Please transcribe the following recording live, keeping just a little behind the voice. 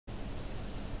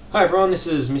Hi everyone, this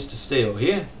is Mr. Steele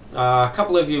here. A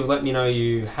couple of you have let me know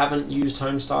you haven't used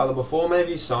Homestyler before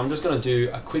maybe, so I'm just going to do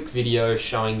a quick video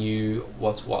showing you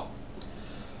what's what.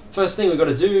 First thing we've got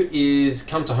to do is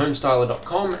come to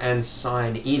homestyler.com and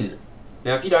sign in.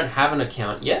 Now if you don't have an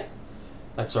account yet,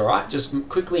 that's alright, just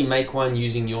quickly make one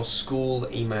using your school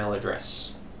email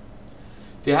address.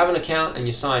 If you have an account and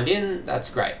you're signed in, that's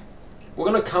great. We're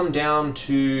going to come down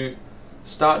to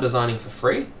Start Designing for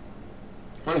Free.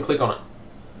 I'm going to click on it.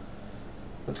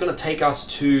 It's going to take us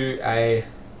to a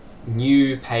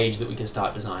new page that we can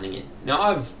start designing in. Now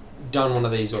I've done one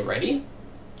of these already,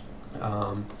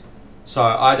 so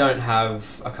I don't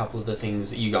have a couple of the things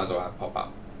that you guys will have pop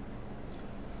up.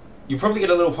 You probably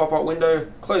get a little pop-up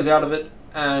window, close out of it,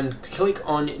 and click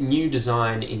on New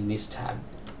Design in this tab.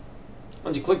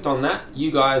 Once you clicked on that,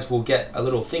 you guys will get a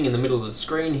little thing in the middle of the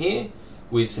screen here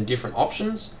with some different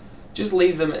options. Just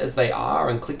leave them as they are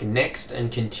and click Next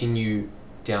and continue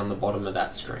down the bottom of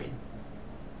that screen.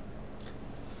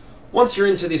 Once you're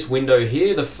into this window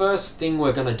here, the first thing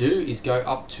we're going to do is go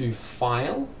up to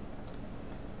File,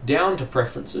 down to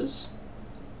Preferences,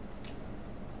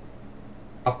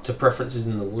 up to Preferences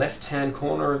in the left hand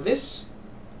corner of this.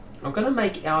 I'm going to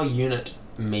make our unit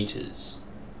meters.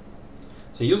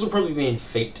 So yours will probably be in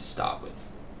feet to start with.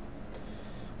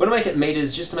 We're going to make it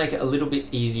meters just to make it a little bit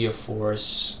easier for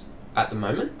us at the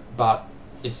moment, but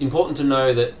it's important to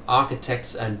know that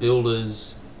architects and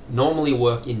builders normally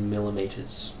work in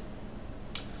millimeters.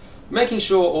 Making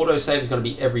sure autosave is going to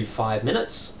be every 5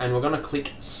 minutes, and we're going to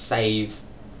click Save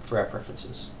for our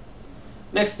preferences.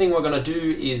 Next thing we're going to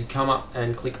do is come up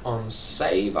and click on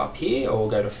Save up here, or we'll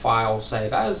go to File,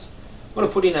 Save As. We're going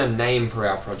to put in a name for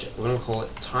our project. We're going to call it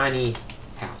Tiny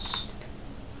House.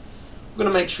 We're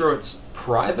going to make sure it's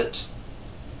private,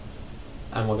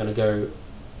 and we're going to go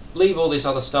leave all this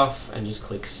other stuff and just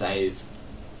click Save.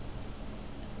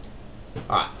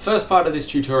 Alright, the first part of this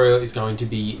tutorial is going to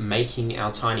be making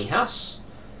our tiny house.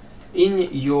 In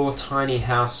your tiny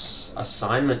house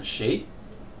assignment sheet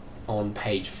on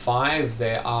page 5,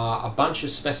 there are a bunch of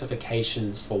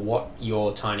specifications for what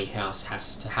your tiny house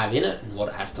has to have in it and what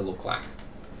it has to look like.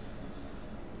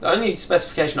 The only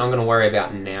specification I'm going to worry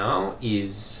about now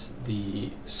is the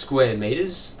square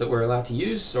meters that we're allowed to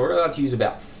use. So we're allowed to use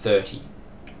about 30.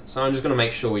 So I'm just going to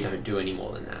make sure we don't do any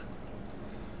more than that.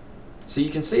 So you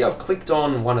can see I've clicked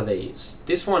on one of these.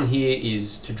 This one here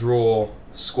is to draw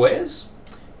squares.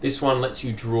 This one lets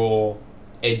you draw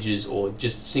edges or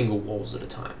just single walls at a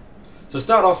time. So to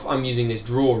start off, I'm using this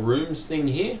draw rooms thing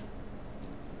here.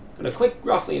 I'm going to click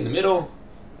roughly in the middle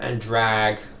and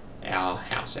drag our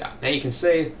house out. Now you can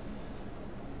see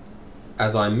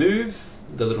as I move,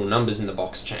 the little numbers in the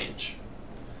box change.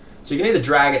 So you can either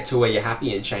drag it to where you're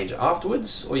happy and change it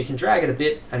afterwards, or you can drag it a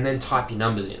bit and then type your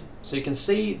numbers in. So you can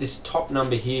see this top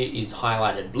number here is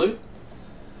highlighted blue.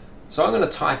 So I'm going to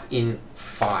type in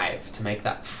 5 to make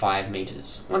that 5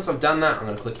 meters. Once I've done that, I'm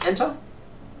going to click Enter,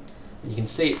 and you can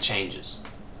see it changes.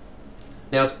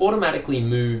 Now it's automatically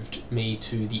moved me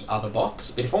to the other box,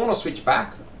 but if I want to switch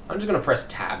back, I'm just going to press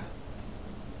Tab.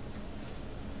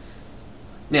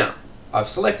 Now, I've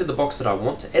selected the box that I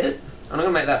want to edit, and I'm going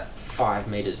to make that 5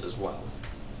 meters as well.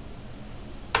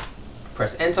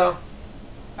 Press Enter,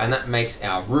 and that makes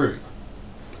our room.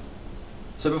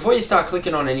 So before you start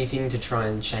clicking on anything to try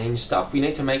and change stuff, we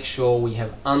need to make sure we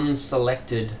have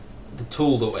unselected the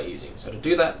tool that we're using. So to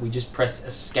do that, we just press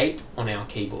Escape on our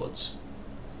keyboards.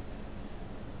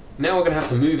 Now we're going to have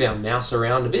to move our mouse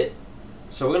around a bit.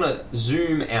 So we're going to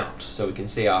zoom out so we can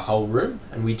see our whole room,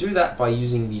 and we do that by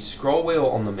using the scroll wheel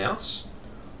on the mouse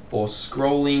or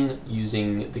scrolling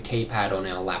using the keypad on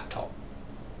our laptop.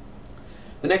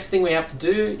 The next thing we have to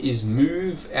do is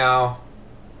move our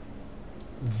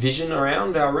vision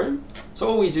around our room. So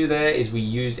all we do there is we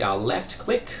use our left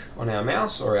click on our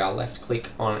mouse or our left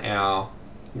click on our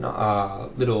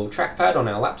little trackpad on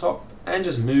our laptop and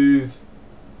just move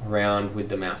around with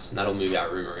the mouse, and that'll move our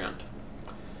room around.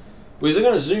 We're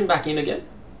going to zoom back in again.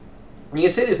 You can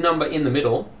see this number in the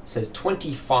middle says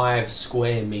 25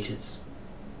 square meters.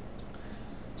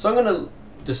 So I'm going to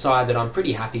decide that I'm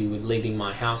pretty happy with leaving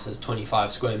my house as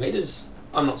 25 square meters.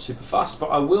 I'm not super fussed, but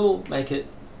I will make it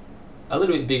a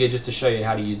little bit bigger just to show you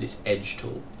how to use this edge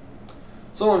tool.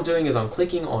 So all I'm doing is I'm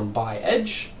clicking on by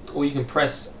edge, or you can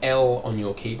press L on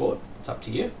your keyboard. It's up to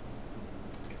you.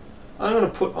 I'm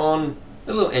going to put on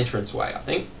a little entranceway, I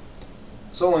think.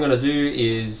 So all I'm going to do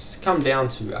is come down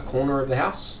to a corner of the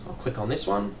house. I'll click on this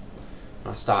one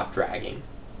and I start dragging.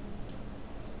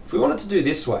 If we want it to do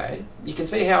this way, you can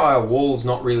see how our wall's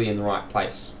not really in the right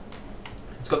place.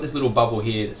 It's got this little bubble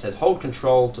here that says hold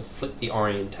control to flip the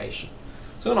orientation.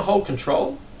 So I'm going to hold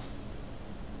control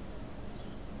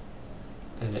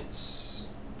and it's,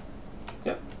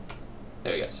 yep,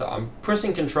 there we go. So I'm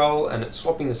pressing Control and it's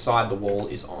swapping the side the wall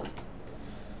is on.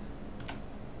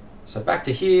 So back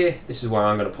to here, this is where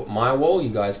I'm going to put my wall. You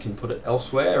guys can put it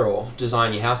elsewhere or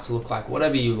design your house to look like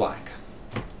whatever you like.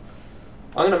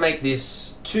 I'm going to make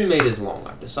this 2 meters long,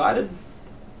 I've decided.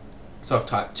 So I've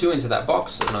typed 2 into that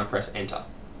box and I press enter.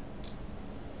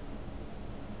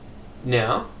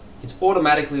 Now, it's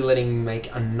automatically letting me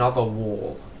make another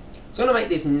wall. So I'm going to make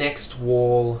this next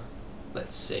wall,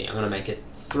 let's see, I'm going to make it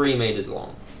 3 meters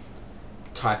long.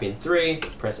 Type in 3,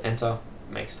 press enter,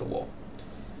 makes the wall.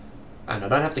 And I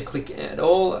don't have to click at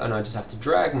all, and I just have to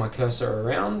drag my cursor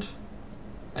around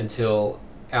until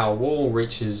our wall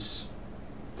reaches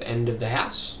the end of the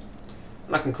house.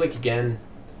 And I can click again,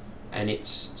 and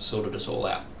it's sorted us all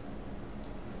out.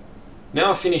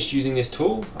 Now I've finished using this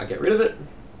tool, I get rid of it,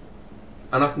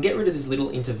 and I can get rid of this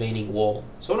little intervening wall.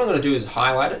 So what I'm going to do is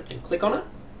highlight it and click on it.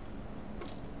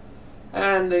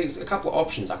 And there's a couple of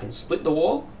options. I can split the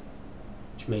wall,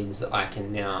 which means that I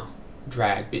can now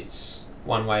drag bits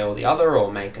one way or the other,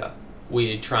 or make a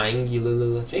weird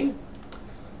triangular thing.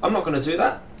 I'm not going to do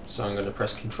that, so I'm going to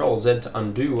press Ctrl Z to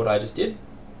undo what I just did.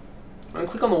 I'm going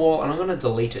to click on the wall and I'm going to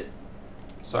delete it.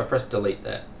 So I press delete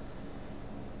there.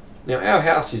 Now our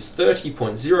house is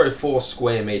 30.04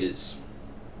 square meters.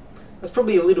 That's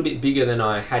probably a little bit bigger than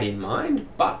I had in mind,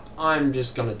 but I'm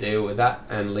just going to deal with that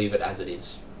and leave it as it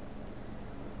is.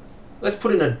 Let's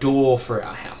put in a door for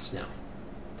our house now.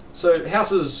 So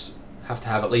houses have to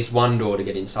have at least one door to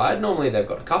get inside. Normally they've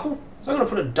got a couple. So I'm going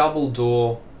to put a double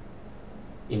door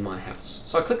in my house.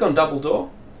 So I click on double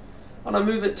door and I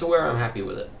move it to where I'm happy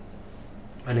with it.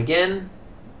 And again,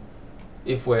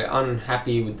 if we're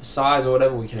unhappy with the size or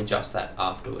whatever, we can adjust that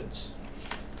afterwards.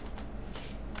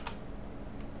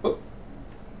 Whoop.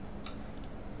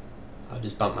 I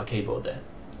just bumped my keyboard there.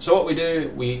 So what we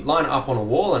do, we line it up on a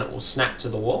wall and it will snap to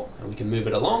the wall and we can move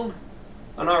it along.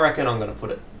 And I reckon I'm going to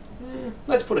put it,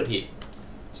 let's put it here.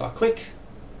 So I click,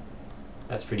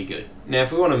 that's pretty good. Now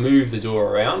if we want to move the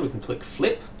door around, we can click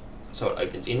flip, so it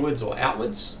opens inwards or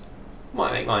outwards.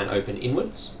 Might make mine open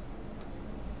inwards.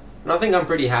 And I think I'm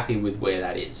pretty happy with where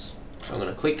that is. So I'm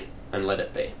going to click and let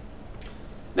it be.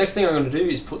 Next thing I'm going to do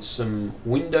is put some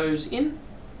windows in.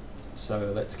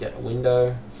 So let's get a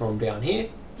window from down here.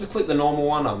 Just click the normal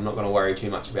one, I'm not going to worry too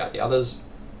much about the others.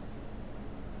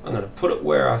 I'm going to put it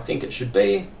where I think it should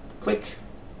be, click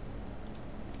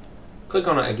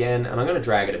on it again, and I'm going to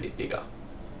drag it a bit bigger.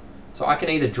 So I can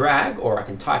either drag or I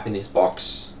can type in this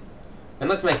box, and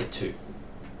let's make it 2.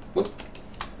 Whoop.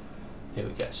 There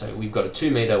we go, so we've got a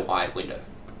 2 meter wide window.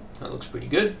 That looks pretty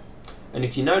good. And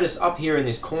if you notice up here in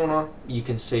this corner, you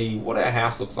can see what our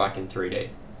house looks like in 3D.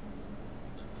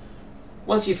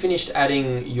 Once you've finished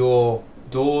adding your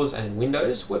doors and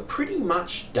windows, we're pretty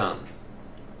much done.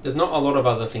 There's not a lot of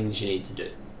other things you need to do.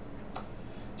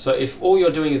 So if all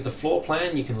you're doing is the floor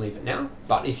plan, you can leave it now.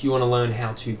 But if you want to learn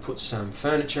how to put some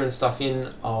furniture and stuff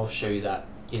in, I'll show you that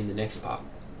in the next part.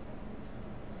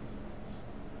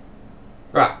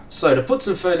 Right, so to put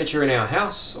some furniture in our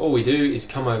house, all we do is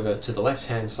come over to the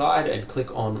left-hand side and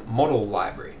click on Model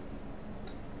Library.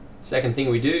 Second thing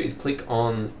we do is click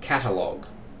on Catalog.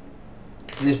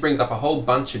 And this brings up a whole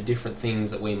bunch of different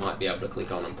things that we might be able to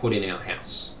click on and put in our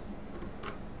house.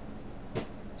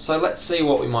 So let's see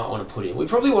what we might want to put in. We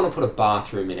probably want to put a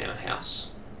bathroom in our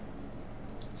house.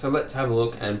 So let's have a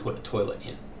look and put a toilet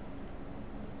in.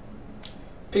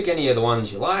 Pick any of the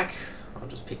ones you like. I'll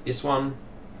just pick this one.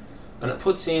 And it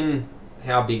puts in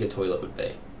how big a toilet would be.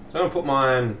 So I'm going to put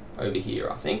mine over here,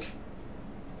 I think.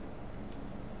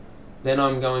 Then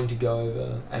I'm going to go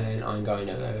over and I'm going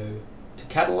to go to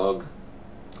Catalog.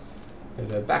 I'm going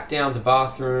to go back down to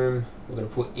Bathroom. We're going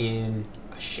to put in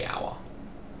a shower.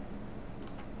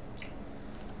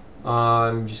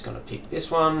 I'm just going to pick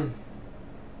this one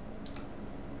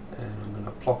and I'm going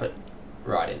to plop it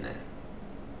right in there.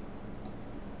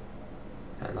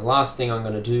 And the last thing I'm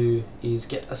going to do is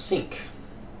get a sink.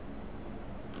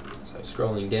 So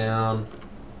scrolling down,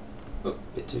 a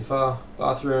bit too far,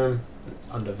 bathroom, it's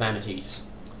under vanities.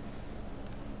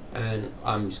 And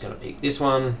I'm just going to pick this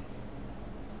one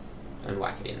and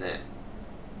whack it in there.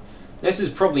 This is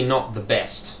probably not the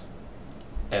best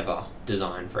ever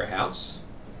design for a house.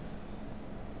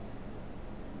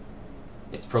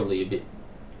 It's probably a bit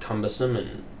cumbersome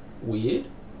and weird,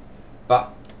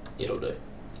 but it'll do.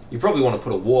 You probably want to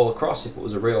put a wall across if it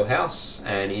was a real house,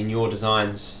 and in your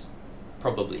designs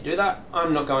probably do that.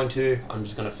 I'm not going to. I'm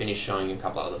just going to finish showing you a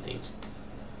couple other things.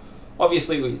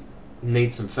 Obviously we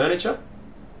need some furniture,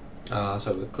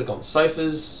 so we'll click on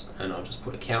sofas and I'll just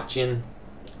put a couch in.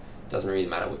 Doesn't really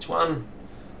matter which one.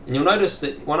 And you'll notice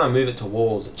that when I move it to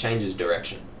walls, it changes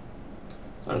direction.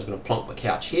 So I'm just going to plonk my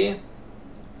couch here,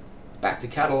 back to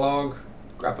catalogue,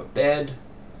 grab a bed.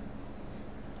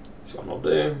 This one I'll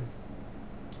do.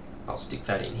 I'll stick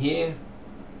that in here.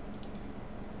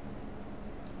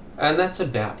 And that's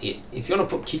about it. If you want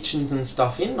to put kitchens and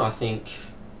stuff in, I think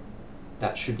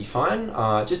that should be fine.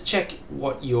 Just check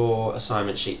what your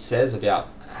assignment sheet says about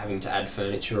having to add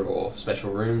furniture or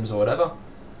special rooms or whatever.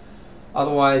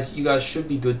 Otherwise, you guys should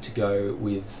be good to go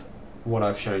with what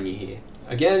I've shown you here.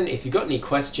 Again, if you've got any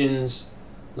questions,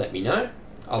 let me know.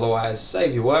 Otherwise,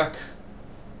 save your work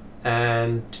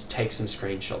and take some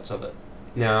screenshots of it.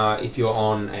 Now, if you're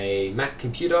on a Mac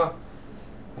computer,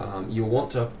 you'll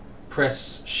want to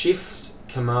press Shift,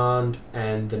 Command,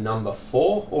 and the number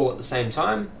 4 all at the same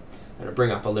time, and it'll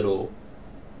bring up a little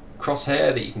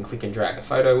crosshair that you can click and drag a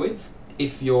photo with.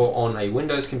 If you're on a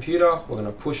Windows computer, we're going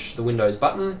to push the Windows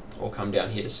button, or come down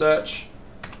here to search,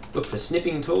 look for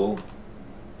snipping tool,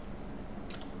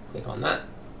 click on that.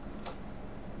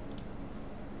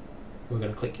 We're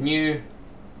going to click New,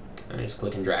 and just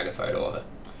click and drag a photo of it.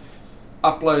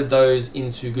 Upload those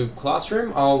into Google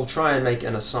Classroom. I'll try and make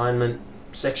an assignment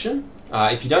section.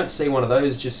 If you don't see one of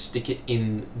those, just stick it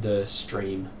in the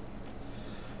stream.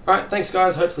 Alright, thanks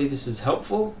guys, hopefully this is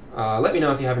helpful. Let me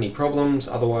know if you have any problems,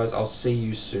 otherwise I'll see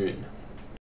you soon.